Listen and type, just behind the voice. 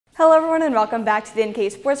Hello everyone and welcome back to the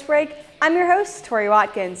NKU Sports Break. I'm your host, Tori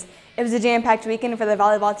Watkins. It was a jam-packed weekend for the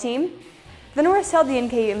volleyball team. The Norse held the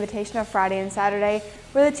NKU Invitational Friday and Saturday,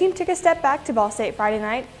 where the team took a step back to Ball State Friday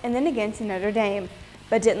night and then again to Notre Dame,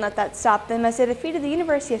 but didn't let that stop them as they defeated the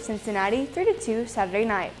University of Cincinnati 3-2 Saturday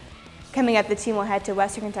night. Coming up, the team will head to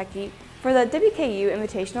Western Kentucky for the WKU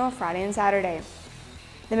Invitational Friday and Saturday.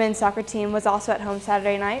 The men's soccer team was also at home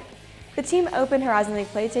Saturday night. The team opened Horizon League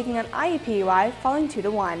play taking on IUPUI, falling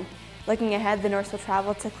 2-1. Looking ahead, the Norse will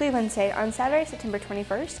travel to Cleveland State on Saturday, September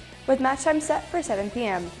 21st, with match time set for 7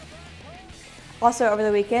 p.m. Also over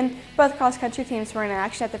the weekend, both cross-country teams were in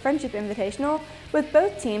action at the Friendship Invitational, with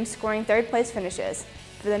both teams scoring third-place finishes.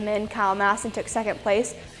 For the men, Kyle Masson took second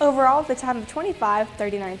place overall with a time of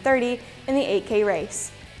 25:39:30 in the 8K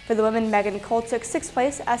race. For the women, Megan Cole took sixth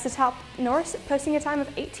place as the top Norse, posting a time of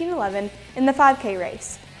 18:11 in the 5K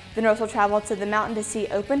race. The Norse will travel to the Mountain to Sea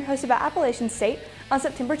Open, hosted by Appalachian State, on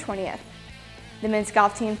September 20th. The men's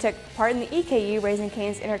golf team took part in the EKU Raising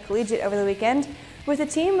Cane's Intercollegiate over the weekend, with the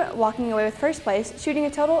team walking away with first place, shooting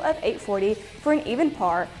a total of 840 for an even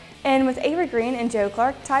par, and with Avery Green and Joe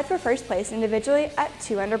Clark tied for first place individually at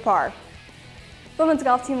 2 under par. The women's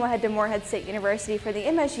golf team will head to Morehead State University for the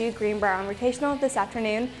MSU Green-Brown Invitational this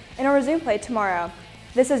afternoon and will resume play tomorrow.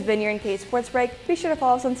 This has been your NKU Sports Break. Be sure to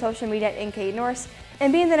follow us on social media at NKU Norse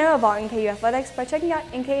and be in the know of all NKU athletics by checking out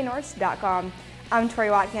NKUNorse.com. I'm Tori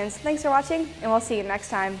Watkins. Thanks for watching, and we'll see you next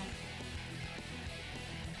time.